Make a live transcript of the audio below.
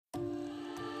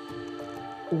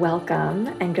Welcome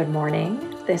and good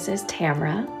morning. This is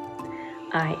Tamra.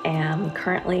 I am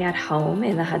currently at home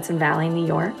in the Hudson Valley, New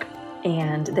York,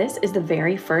 and this is the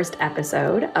very first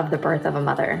episode of The Birth of a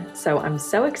Mother. So I'm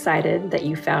so excited that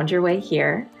you found your way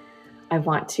here. I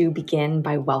want to begin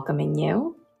by welcoming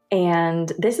you.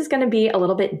 And this is going to be a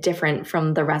little bit different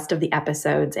from the rest of the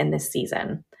episodes in this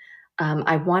season.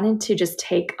 I wanted to just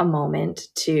take a moment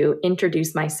to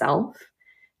introduce myself,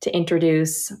 to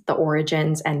introduce the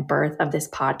origins and birth of this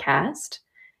podcast,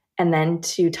 and then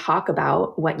to talk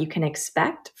about what you can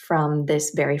expect from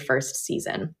this very first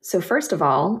season. So first of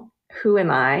all, who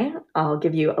am I? I'll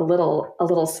give you a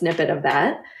little snippet of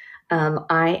that.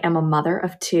 I am a mother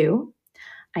of two.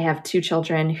 I have two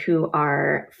children who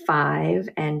are 5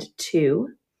 and 2.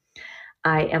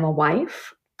 I am a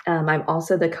wife. I'm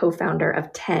also the co-founder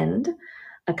of Tend,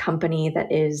 a company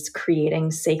that is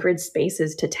creating sacred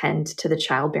spaces to tend to the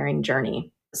childbearing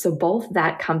journey. So both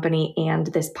that company and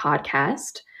this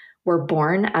podcast were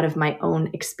born out of my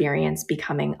own experience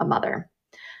becoming a mother.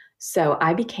 So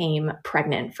I became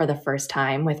pregnant for the first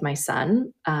time with my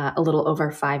son a little over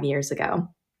 5 years ago.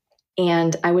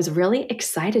 And I was really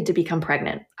excited to become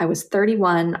pregnant. I was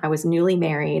 31. I was newly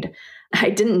married.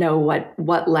 I didn't know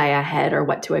what lay ahead or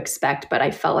what to expect, but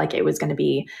I felt like it was going to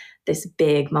be this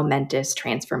big, momentous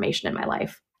transformation in my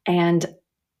life. And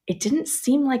it didn't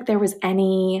seem like there was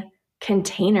any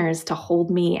containers to hold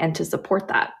me and to support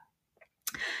that.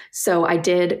 So I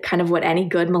did kind of what any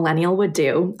good millennial would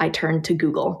do. I turned to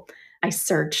Google. I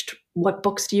searched, what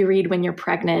books do you read when you're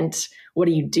pregnant? What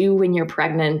do you do when you're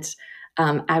pregnant?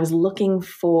 I was looking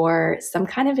for some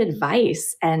kind of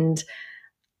advice, and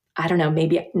I don't know,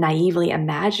 maybe naively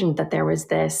imagined that there was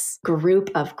this group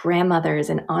of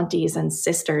grandmothers and aunties and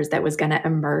sisters that was going to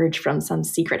emerge from some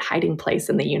secret hiding place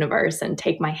in the universe and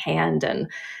take my hand and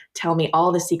tell me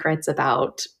all the secrets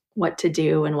about what to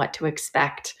do and what to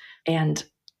expect. And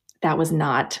that was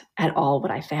not at all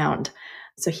what I found.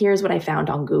 So here's what I found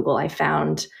on Google. I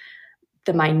found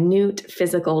the minute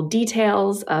physical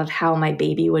details of how my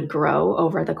baby would grow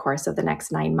over the course of the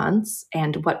next 9 months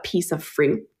and what piece of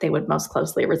fruit they would most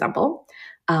closely resemble,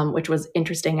 which was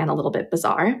interesting and a little bit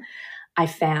bizarre. I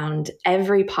found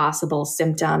every possible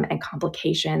symptom and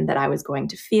complication that I was going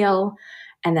to feel.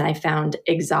 And then I found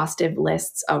exhaustive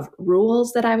lists of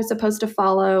rules that I was supposed to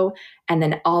follow, and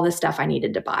then all the stuff I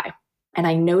needed to buy. And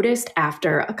I noticed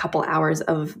after a couple hours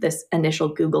of this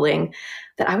initial Googling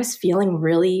that I was feeling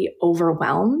really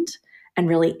overwhelmed and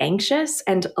really anxious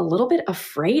and a little bit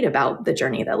afraid about the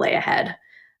journey that lay ahead.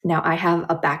 Now, I have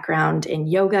a background in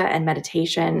yoga and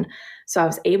meditation, so I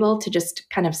was able to just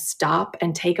kind of stop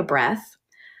and take a breath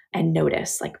and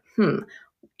notice, like,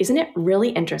 isn't it really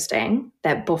interesting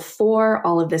that before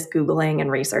all of this Googling and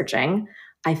researching,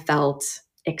 I felt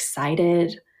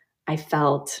excited, I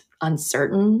felt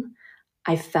uncertain,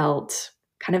 I felt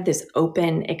kind of this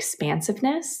open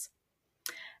expansiveness.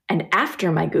 And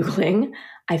after my Googling,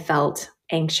 I felt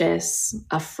anxious,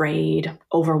 afraid,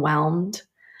 overwhelmed.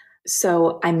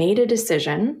 So I made a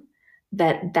decision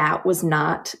that that was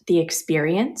not the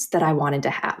experience that I wanted to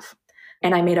have.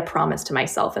 And I made a promise to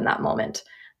myself in that moment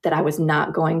that I was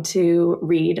not going to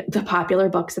read the popular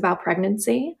books about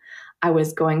pregnancy. I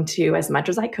was going to, as much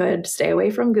as I could, stay away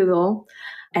from Google.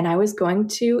 And I was going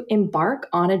to embark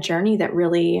on a journey that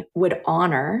really would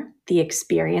honor the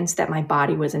experience that my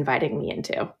body was inviting me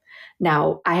into.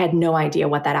 Now, I had no idea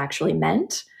what that actually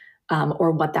meant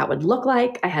or what that would look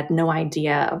like. I had no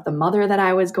idea of the mother that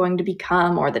I was going to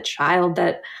become or the child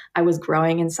that I was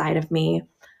growing inside of me.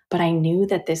 But I knew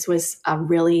that this was a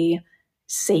really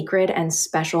sacred and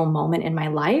special moment in my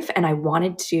life, and I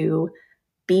wanted to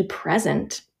be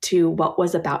present to what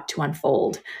was about to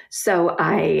unfold. So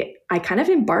I kind of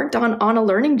embarked on a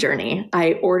learning journey.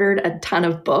 I ordered a ton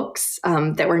of books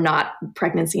that were not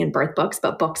pregnancy and birth books,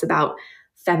 but books about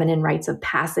feminine rites of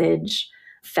passage,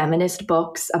 feminist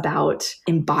books about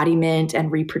embodiment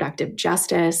and reproductive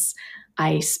justice.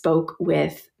 I spoke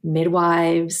with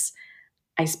midwives.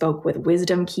 I spoke with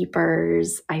wisdom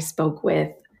keepers. I spoke with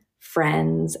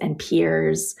friends and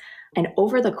peers. And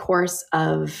over the course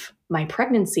of my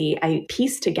pregnancy, I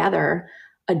pieced together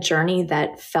a journey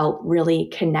that felt really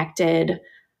connected,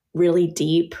 really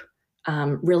deep,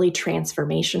 really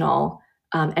transformational,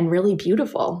 and really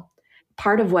beautiful.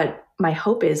 Part of what my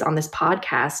hope is on this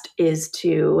podcast is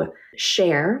to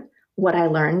share what I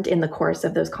learned in the course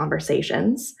of those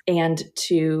conversations and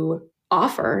to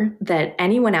offer that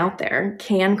anyone out there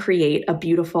can create a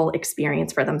beautiful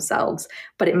experience for themselves,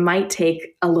 but it might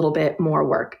take a little bit more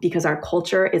work because our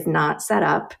culture is not set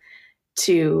up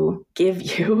to give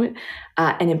you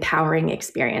an empowering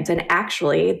experience. And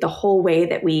actually, the whole way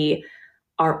that we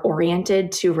are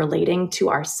oriented to relating to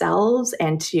ourselves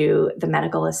and to the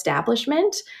medical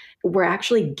establishment, we're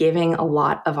actually giving a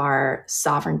lot of our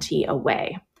sovereignty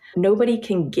away. Nobody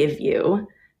can give you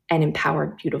an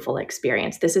empowered, beautiful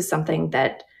experience. This is something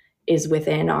that is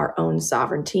within our own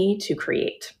sovereignty to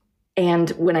create.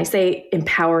 And when I say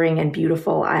empowering and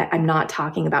beautiful, I'm not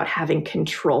talking about having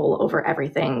control over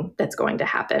everything that's going to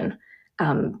happen,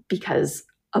 because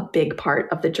a big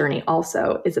part of the journey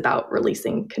also is about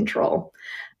releasing control.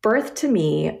 Birth to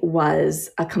me was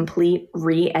a complete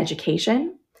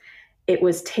re-education. It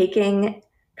was taking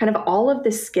kind of all of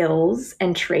the skills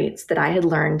and traits that I had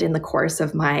learned in the course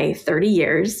of my 30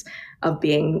 years of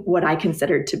being what I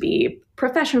considered to be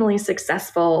professionally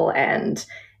successful and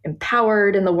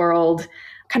empowered in the world,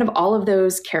 kind of all of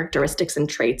those characteristics and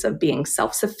traits of being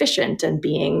self-sufficient and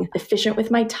being efficient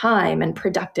with my time and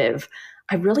productive.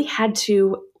 I really had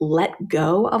to let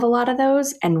go of a lot of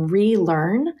those and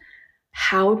relearn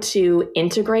how to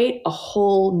integrate a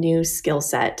whole new skill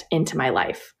set into my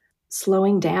life.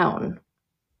 Slowing down,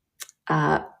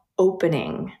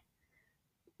 opening,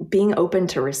 being open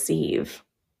to receive,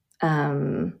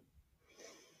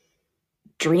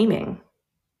 dreaming,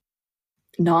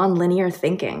 nonlinear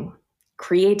thinking,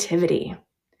 creativity.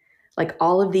 Like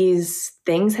all of these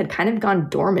things had kind of gone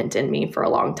dormant in me for a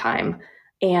long time.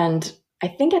 And I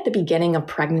think at the beginning of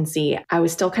pregnancy, I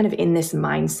was still kind of in this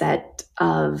mindset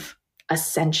of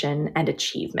ascension and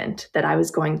achievement, that I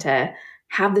was going to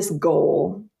have this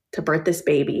goal to birth this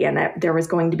baby, and that there was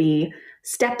going to be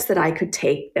steps that I could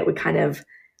take that would kind of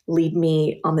lead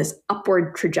me on this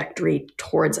upward trajectory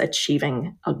towards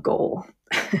achieving a goal.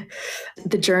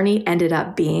 The journey ended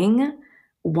up being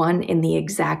one in the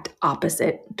exact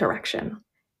opposite direction.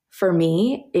 For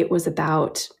me, it was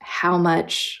about how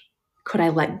much could I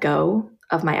let go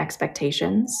of my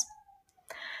expectations?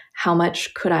 How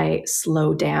much could I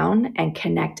slow down and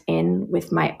connect in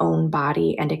with my own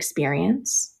body and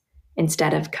experience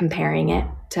instead of comparing it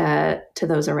to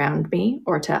those around me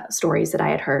or to stories that I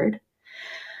had heard?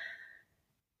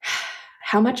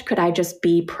 How much could I just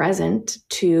be present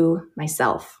to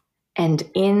myself? And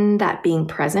in that being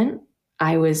present,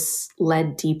 I was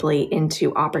led deeply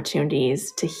into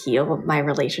opportunities to heal my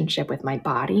relationship with my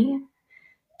body,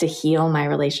 to heal my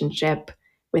relationship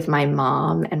with my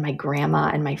mom and my grandma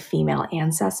and my female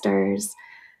ancestors,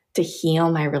 to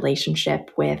heal my relationship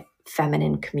with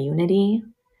feminine community,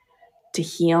 to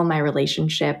heal my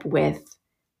relationship with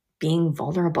being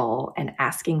vulnerable and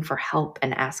asking for help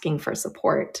and asking for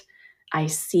support. I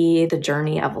see the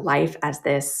journey of life as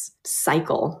this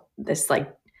cycle, this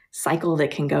cycle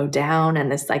that can go down and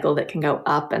this cycle that can go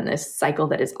up and this cycle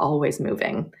that is always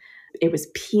moving. It was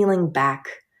peeling back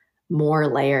more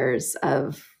layers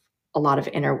of a lot of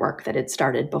inner work that had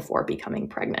started before becoming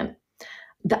pregnant.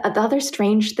 The other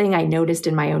strange thing I noticed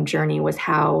in my own journey was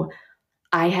how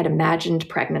I had imagined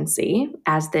pregnancy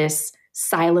as this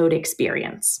siloed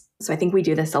experience. So I think we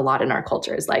do this a lot in our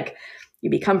cultures. Like you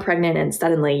become pregnant and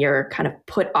suddenly you're kind of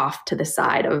put off to the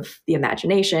side of the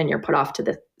imagination. You're put off to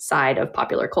the side of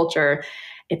popular culture.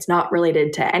 It's not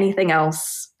related to anything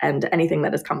else and anything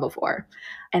that has come before.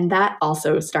 And that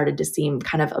also started to seem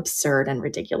kind of absurd and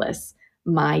ridiculous.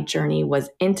 My journey was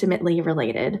intimately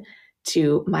related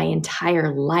to my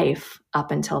entire life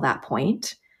up until that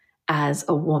point as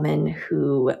a woman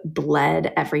who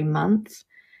bled every month.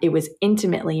 It was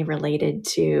intimately related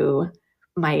to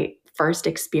my first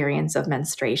experience of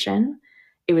menstruation.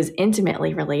 It was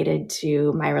intimately related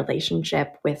to my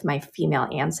relationship with my female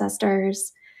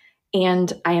ancestors.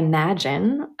 And I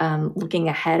imagine, looking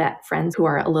ahead at friends who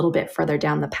are a little bit further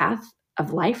down the path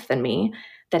of life than me,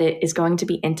 that it is going to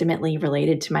be intimately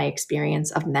related to my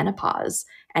experience of menopause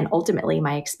and ultimately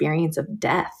my experience of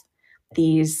death.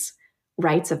 These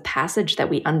rites of passage that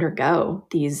we undergo,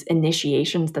 these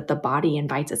initiations that the body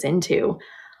invites us into,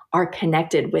 are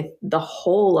connected with the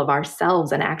whole of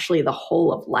ourselves and actually the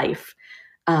whole of life.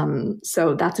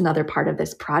 So that's another part of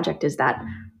this project, is that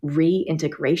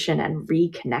reintegration and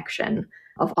reconnection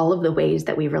of all of the ways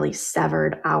that we really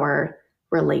severed our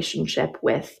relationship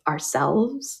with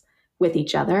ourselves, with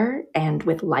each other, and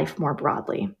with life more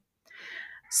broadly.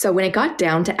 So when it got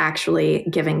down to actually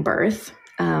giving birth,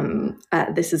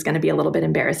 this is going to be a little bit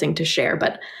embarrassing to share,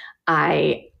 but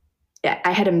I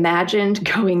had imagined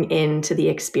going into the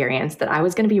experience that I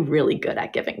was going to be really good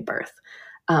at giving birth.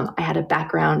 I had a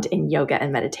background in yoga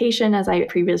and meditation, as I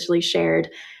previously shared,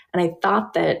 and I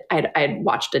thought that I'd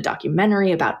watched a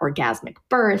documentary about orgasmic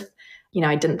birth.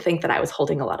 I didn't think that I was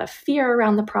holding a lot of fear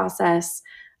around the process.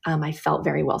 I felt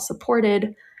very well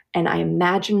supported, and I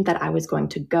imagined that I was going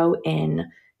to go in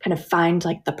kind of find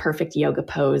like the perfect yoga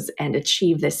pose and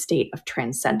achieve this state of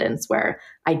transcendence where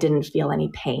I didn't feel any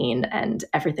pain and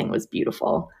everything was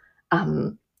beautiful.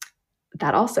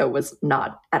 That also was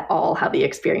not at all how the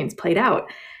experience played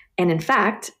out. And in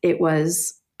fact, it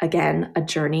was, again, a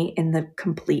journey in the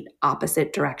complete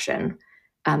opposite direction.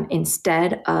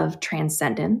 Instead of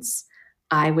transcendence,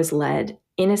 I was led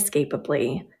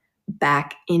inescapably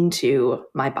back into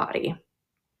my body,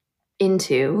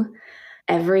 into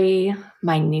every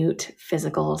minute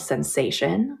physical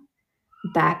sensation,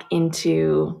 back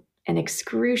into an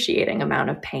excruciating amount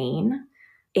of pain.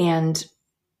 And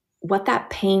what that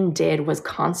pain did was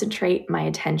concentrate my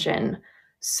attention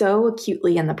so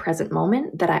acutely in the present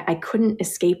moment that I couldn't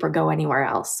escape or go anywhere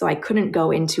else. So I couldn't go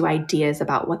into ideas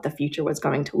about what the future was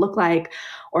going to look like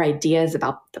or ideas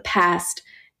about the past.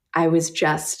 I was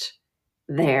just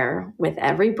there with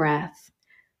every breath,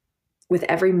 with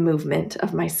every movement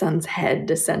of my son's head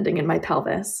descending in my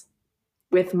pelvis,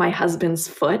 with my husband's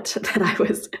foot that I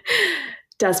was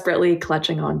desperately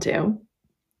clutching onto.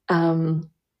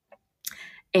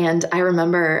 And I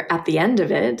remember at the end of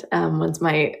it, once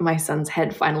my son's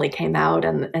head finally came out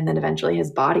and then eventually his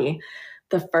body,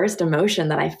 the first emotion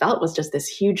that I felt was just this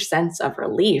huge sense of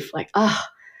relief, like, oh,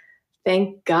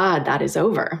 thank God that is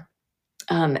over.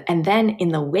 And then in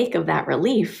the wake of that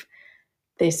relief,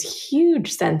 this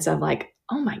huge sense of like,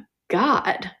 oh my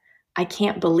God, I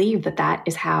can't believe that that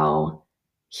is how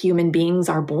human beings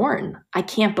are born. I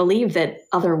can't believe that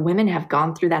other women have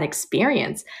gone through that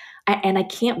experience. And I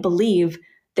can't believe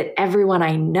that everyone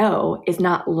I know is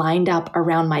not lined up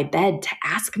around my bed to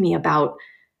ask me about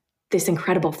this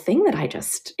incredible thing that I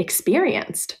just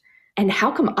experienced. And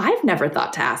how come I've never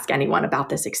thought to ask anyone about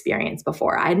this experience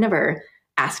before? I'd never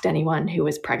asked anyone who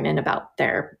was pregnant about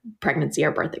their pregnancy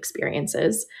or birth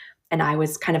experiences. And I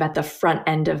was kind of at the front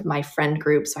end of my friend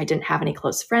group, so I didn't have any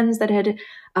close friends that had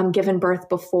given birth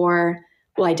before.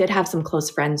 Well, I did have some close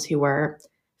friends who were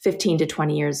 15 to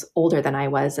 20 years older than I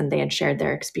was, and they had shared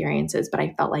their experiences, but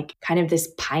I felt like kind of this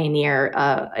pioneer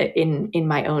in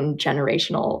my own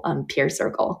generational peer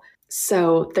circle.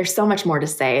 So there's so much more to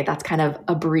say. That's kind of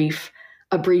a brief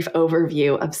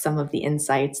overview of some of the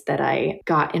insights that I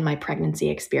got in my pregnancy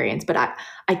experience. But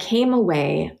I came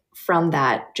away from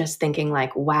that just thinking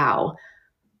like, wow,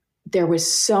 there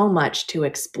was so much to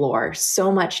explore,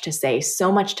 so much to say,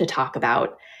 so much to talk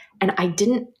about. And I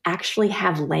didn't actually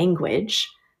have language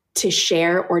to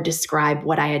share or describe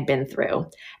what I had been through.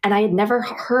 And I had never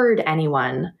heard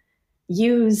anyone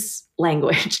use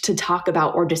language to talk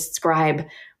about or describe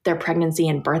their pregnancy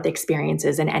and birth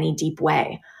experiences in any deep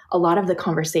way. A lot of the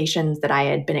conversations that I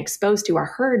had been exposed to or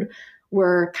heard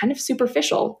were kind of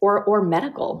superficial or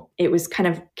medical. It was kind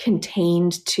of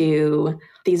contained to,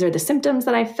 these are the symptoms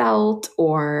that I felt,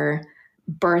 or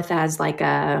birth as like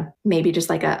maybe just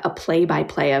like a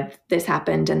play-by-play of this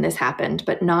happened and this happened,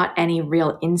 but not any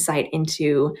real insight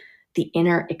into the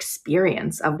inner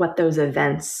experience of what those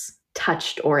events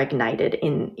touched or ignited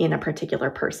in a particular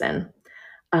person.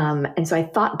 And so I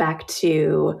thought back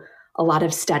to a lot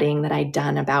of studying that I'd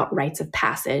done about rites of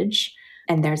passage.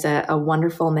 And there's a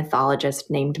wonderful mythologist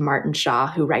named Martin Shaw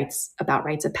who writes about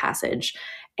rites of passage.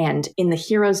 And in the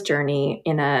hero's journey,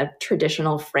 in a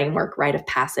traditional framework rite of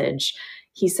passage,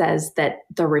 he says that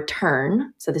the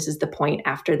return, so this is the point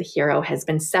after the hero has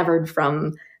been severed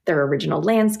from their original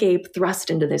landscape, thrust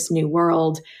into this new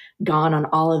world, gone on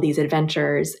all of these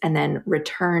adventures, and then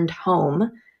returned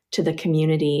home to the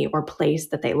community or place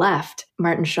that they left.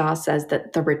 Martin Shaw says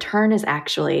that the return is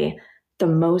actually the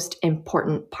most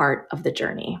important part of the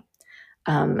journey.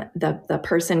 The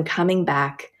person coming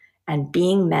back and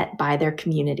being met by their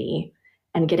community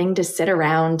and getting to sit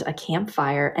around a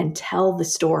campfire and tell the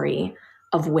story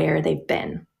of where they've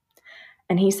been.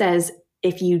 And he says,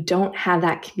 if you don't have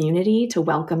that community to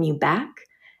welcome you back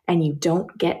and you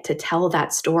don't get to tell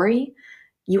that story,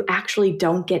 you actually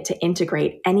don't get to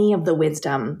integrate any of the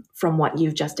wisdom from what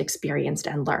you've just experienced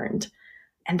and learned.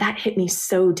 And that hit me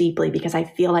so deeply because I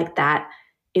feel like that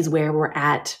is where we're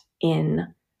at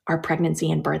in our pregnancy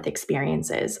and birth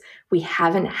experiences. We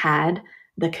haven't had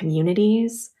the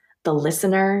communities, the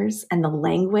listeners, and the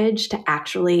language to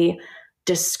actually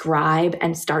describe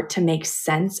and start to make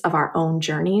sense of our own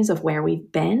journeys of where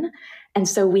we've been. And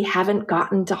so we haven't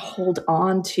gotten to hold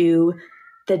on to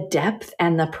the depth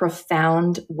and the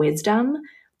profound wisdom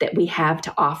that we have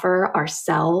to offer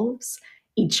ourselves,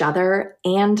 each other,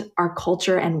 and our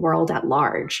culture and world at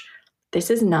large. This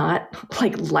is not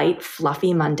like light,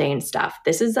 fluffy, mundane stuff.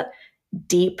 This is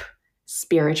deep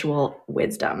spiritual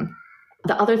wisdom.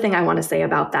 The other thing I want to say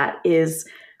about that is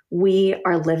we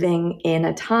are living in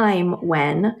a time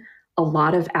when a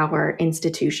lot of our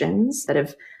institutions that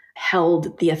have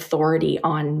held the authority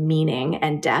on meaning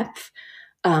and depth,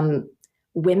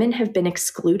 women have been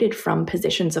excluded from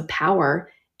positions of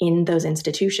power in those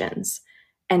institutions.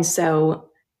 And so,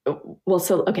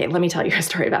 okay, let me tell you a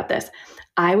story about this.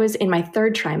 I was in my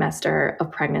 3rd trimester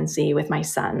of pregnancy with my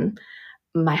son.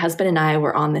 My husband and I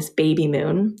were on this baby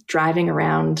moon driving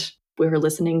around. We were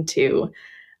listening to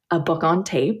a book on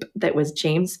tape that was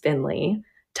James Finley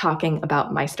talking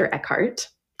about Meister Eckhart.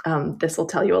 This will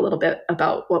tell you a little bit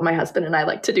about what my husband and I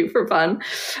like to do for fun.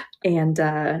 And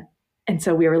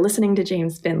so we were listening to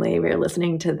James Finley. We were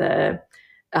listening to the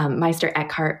Meister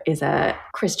Eckhart is a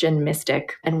Christian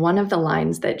mystic. And one of the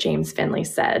lines that James Finley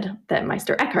said, that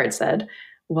Meister Eckhart said,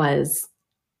 was,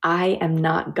 "I am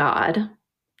not God,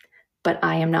 but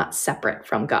I am not separate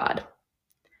from God."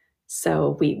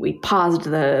 So we paused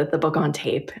the book on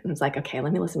tape and was like, okay,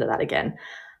 let me listen to that again.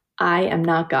 "I am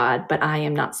not God, but I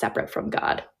am not separate from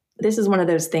God." This is one of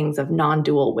those things of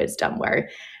non-dual wisdom where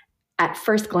at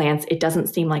first glance, it doesn't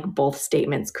seem like both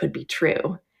statements could be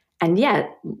true. And yet,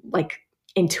 like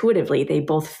intuitively, they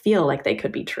both feel like they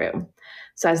could be true.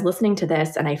 So I was listening to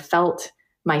this and I felt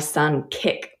my son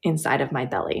kick inside of my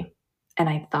belly. And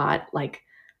I thought, like,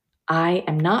 I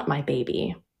am not my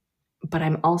baby, but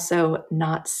I'm also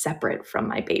not separate from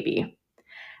my baby.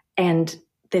 And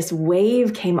this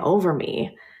wave came over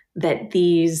me that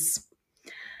these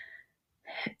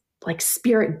like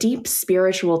deep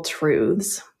spiritual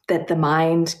truths that the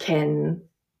mind can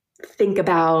think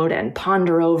about and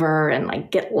ponder over and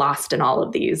like get lost in all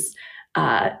of these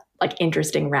like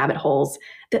interesting rabbit holes,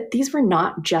 that these were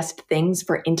not just things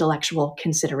for intellectual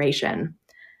consideration,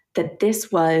 that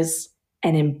this was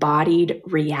an embodied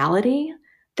reality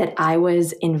that I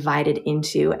was invited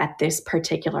into at this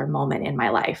particular moment in my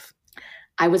life.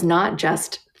 I was not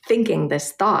just thinking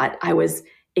this thought, I was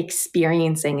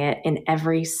experiencing it in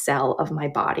every cell of my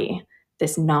body,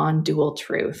 this non-dual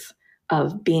truth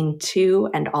of being two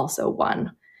and also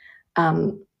one.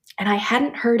 And I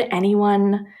hadn't heard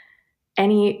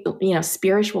any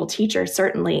spiritual teacher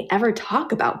certainly ever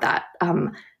talk about that.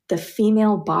 The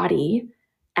female body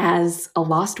as a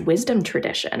lost wisdom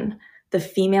tradition, the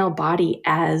female body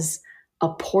as a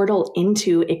portal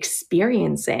into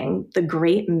experiencing the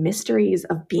great mysteries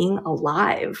of being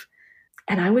alive.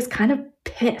 And I was kind of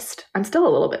pissed. I'm still a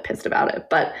little bit pissed about it,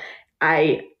 but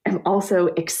I am also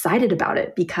excited about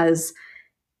it because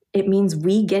it means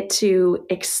we get to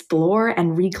explore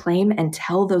and reclaim and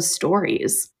tell those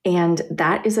stories. And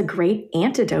that is a great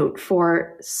antidote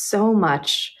for so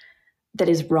much that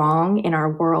is wrong in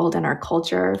our world and our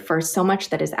culture, for so much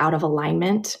that is out of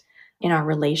alignment in our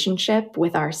relationship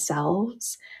with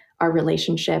ourselves, our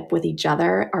relationship with each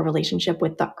other, our relationship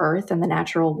with the earth and the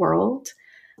natural world.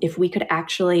 If we could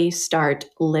actually start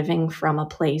living from a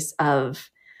place of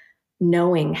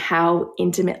knowing how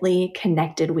intimately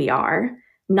connected we are,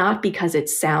 not because it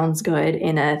sounds good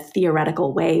in a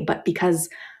theoretical way, but because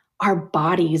our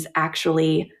bodies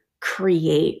actually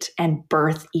create and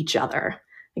birth each other.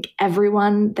 Like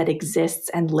everyone that exists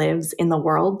and lives in the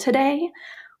world today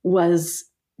was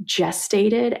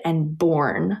gestated and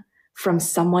born from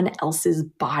someone else's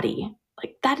body.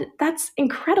 Like that's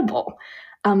incredible.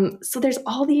 So there's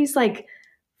all these like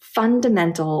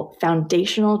fundamental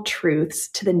foundational truths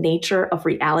to the nature of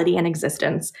reality and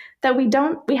existence that we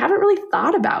haven't really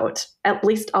thought about. At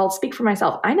least I'll speak for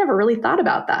myself. I never really thought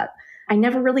about that. I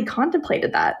never really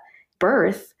contemplated that.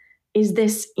 Birth is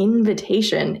this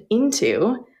invitation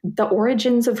into the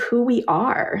origins of who we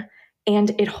are.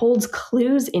 And it holds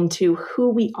clues into who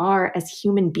we are as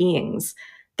human beings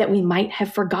that we might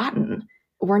have forgotten.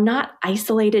 We're not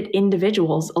isolated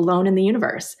individuals alone in the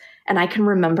universe. And I can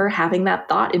remember having that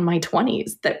thought in my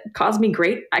 20s that caused me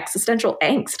great existential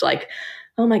angst. Like,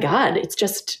 oh my God,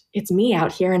 it's me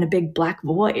out here in a big black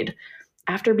void.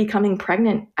 After becoming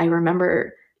pregnant, I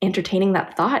remember entertaining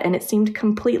that thought and it seemed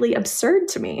completely absurd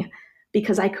to me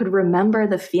because I could remember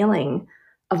the feeling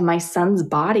of my son's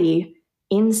body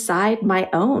inside my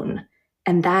own.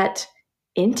 And that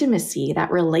intimacy,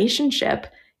 that relationship,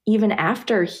 even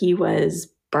after he was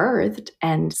birthed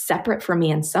and separate from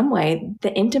me in some way,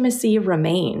 the intimacy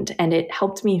remained and it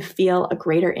helped me feel a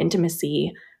greater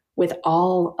intimacy with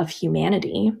all of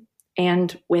humanity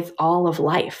and with all of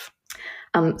life.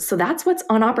 So that's what's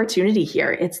on opportunity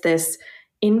here. It's this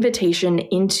invitation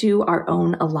into our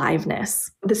own aliveness.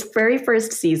 This very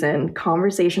first season,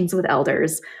 Conversations with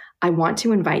Elders, I want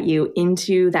to invite you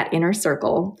into that inner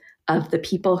circle of the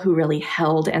people who really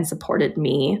held and supported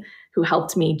me, who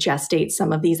helped me gestate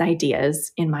some of these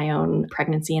ideas in my own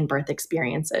pregnancy and birth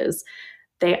experiences.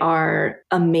 They are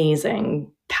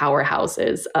amazing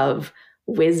powerhouses of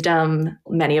wisdom.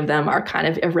 Many of them are kind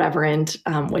of irreverent,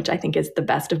 which I think is the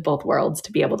best of both worlds,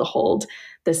 to be able to hold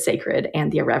the sacred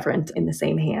and the irreverent in the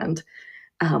same hand.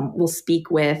 We'll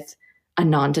speak with a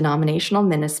non-denominational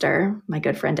minister, my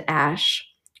good friend Ash.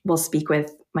 We'll speak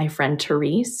with my friend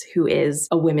Therese, who is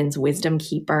a women's wisdom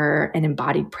keeper, an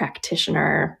embodied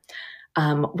practitioner.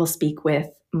 We'll speak with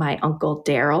my uncle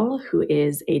Daryl, who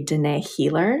is a Dene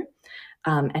healer,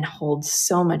 and holds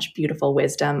so much beautiful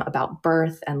wisdom about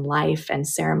birth and life and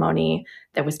ceremony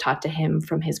that was taught to him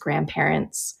from his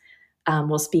grandparents.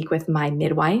 We'll speak with my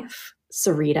midwife,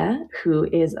 Sarita, who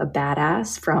is a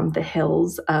badass from the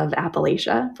hills of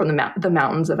Appalachia, from the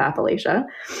mountains of Appalachia.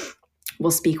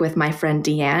 We'll speak with my friend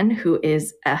Deanne, who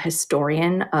is a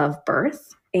historian of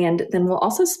birth. And then we'll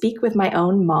also speak with my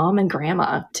own mom and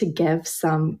grandma to give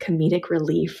some comedic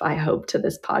relief, I hope, to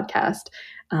this podcast,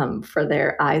 for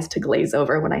their eyes to glaze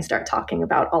over when I start talking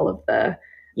about all of the,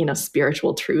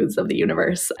 spiritual truths of the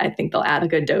universe. I think they'll add a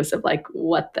good dose of like,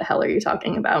 what the hell are you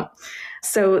talking about?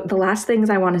 So the last things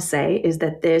I want to say is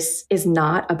that this is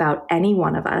not about any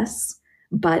one of us,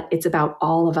 but it's about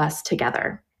all of us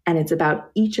together. And it's about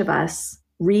each of us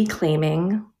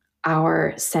reclaiming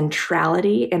our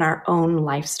centrality in our own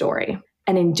life story.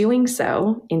 And in doing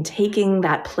so, in taking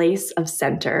that place of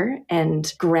center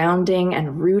and grounding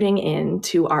and rooting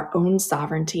into our own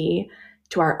sovereignty,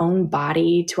 to our own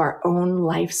body, to our own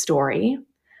life story,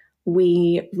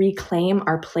 we reclaim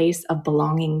our place of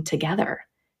belonging together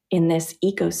in this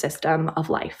ecosystem of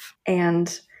life.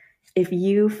 And if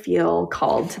you feel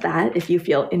called to that, if you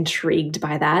feel intrigued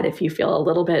by that, if you feel a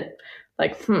little bit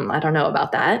like, I don't know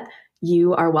about that,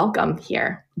 you are welcome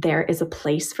here. There is a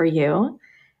place for you.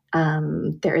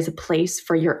 There is a place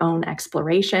for your own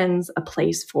explorations, a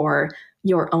place for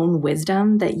your own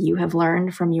wisdom that you have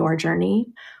learned from your journey.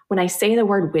 When I say the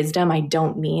word wisdom, I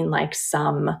don't mean like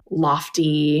some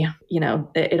lofty,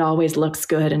 it always looks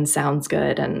good and sounds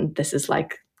good, and this is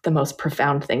like the most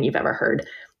profound thing you've ever heard.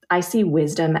 I see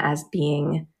wisdom as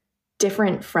being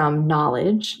different from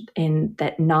knowledge, in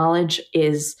that knowledge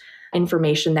is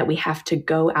information that we have to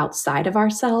go outside of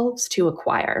ourselves to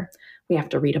acquire. We have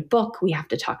to read a book, we have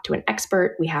to talk to an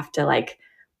expert, we have to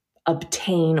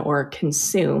obtain or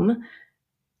consume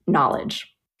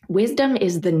knowledge. Wisdom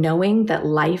is the knowing that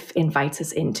life invites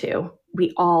us into.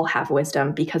 We all have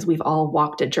wisdom because we've all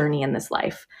walked a journey in this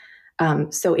life.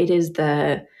 So it is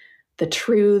the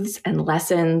truths and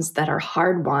lessons that are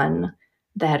hard won,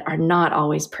 that are not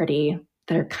always pretty,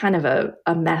 that are kind of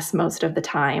a mess most of the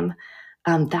time.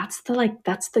 That's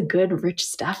the good, rich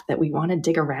stuff that we want to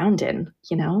dig around in,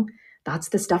 That's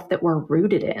the stuff that we're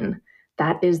rooted in.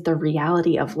 That is the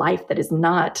reality of life that is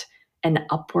not an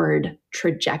upward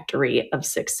trajectory of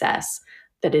success.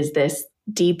 That is this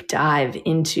deep dive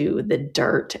into the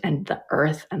dirt and the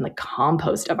earth and the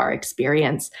compost of our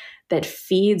experience that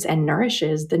feeds and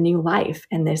nourishes the new life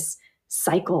and this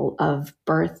cycle of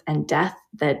birth and death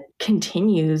that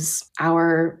continues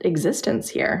our existence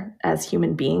here as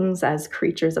human beings, as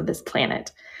creatures of this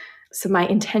planet. So my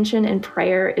intention and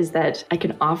prayer is that I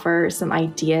can offer some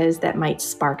ideas that might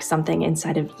spark something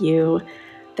inside of you,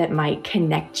 that might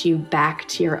connect you back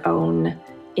to your own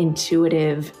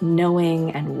intuitive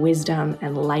knowing and wisdom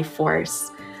and life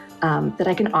force, that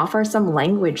I can offer some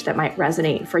language that might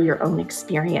resonate for your own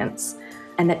experience,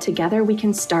 and that together we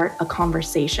can start a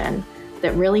conversation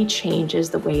that really changes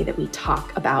the way that we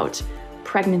talk about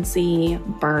pregnancy,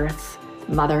 birth,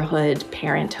 motherhood,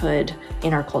 parenthood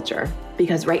in our culture.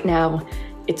 Because right now,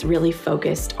 it's really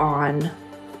focused on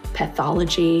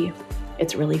pathology.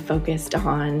 It's really focused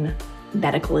on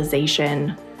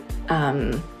medicalization.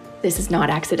 This is not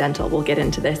accidental. We'll get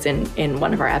into this in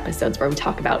one of our episodes where we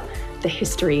talk about the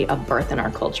history of birth in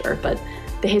our culture. But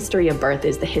the history of birth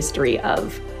is the history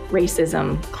of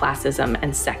racism, classism,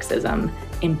 and sexism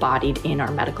embodied in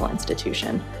our medical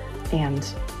institution. And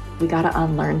we got to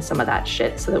unlearn some of that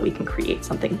shit so that we can create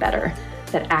something better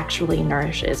that actually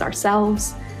nourishes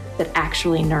ourselves, that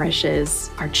actually nourishes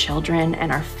our children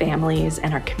and our families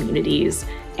and our communities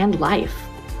and life.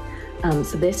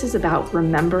 So this is about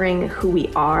remembering who we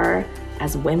are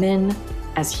as women,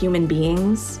 as human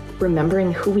beings,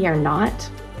 remembering who we are not,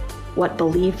 what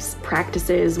beliefs,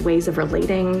 practices, ways of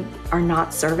relating are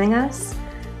not serving us.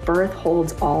 Birth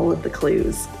holds all of the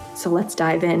clues. So let's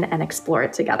dive in and explore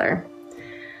it together.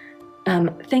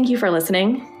 Thank you for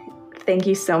listening. Thank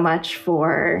you so much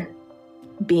for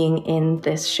being in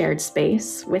this shared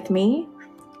space with me.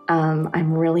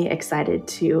 I'm really excited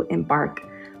to embark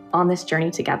on this journey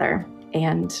together,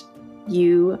 and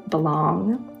you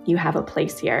belong. You have a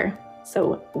place here.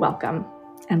 So welcome,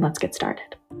 and let's get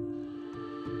started.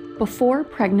 before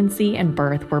pregnancy and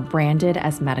birth were branded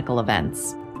as medical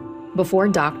events, before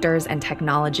doctors and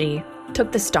technology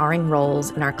took the starring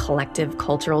roles in our collective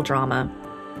cultural drama,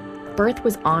 birth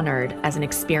was honored as an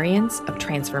experience of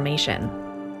transformation.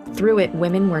 Through it,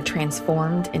 women were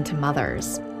transformed into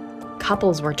mothers.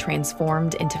 Couples were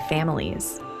transformed into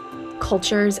families.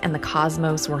 Cultures and the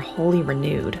cosmos were wholly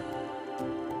renewed.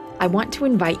 I want to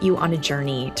invite you on a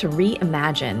journey to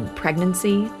reimagine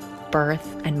pregnancy,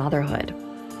 birth, and motherhood.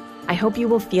 I hope you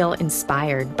will feel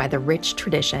inspired by the rich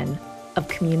tradition of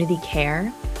community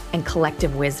care and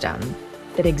collective wisdom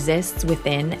that exists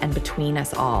within and between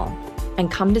us all, and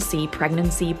come to see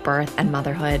pregnancy, birth, and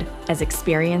motherhood as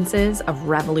experiences of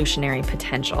revolutionary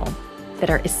potential that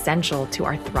are essential to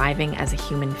our thriving as a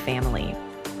human family.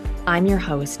 I'm your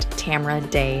host, Tamra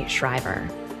Day Shriver.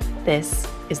 This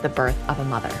is The Birth of a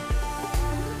Mother.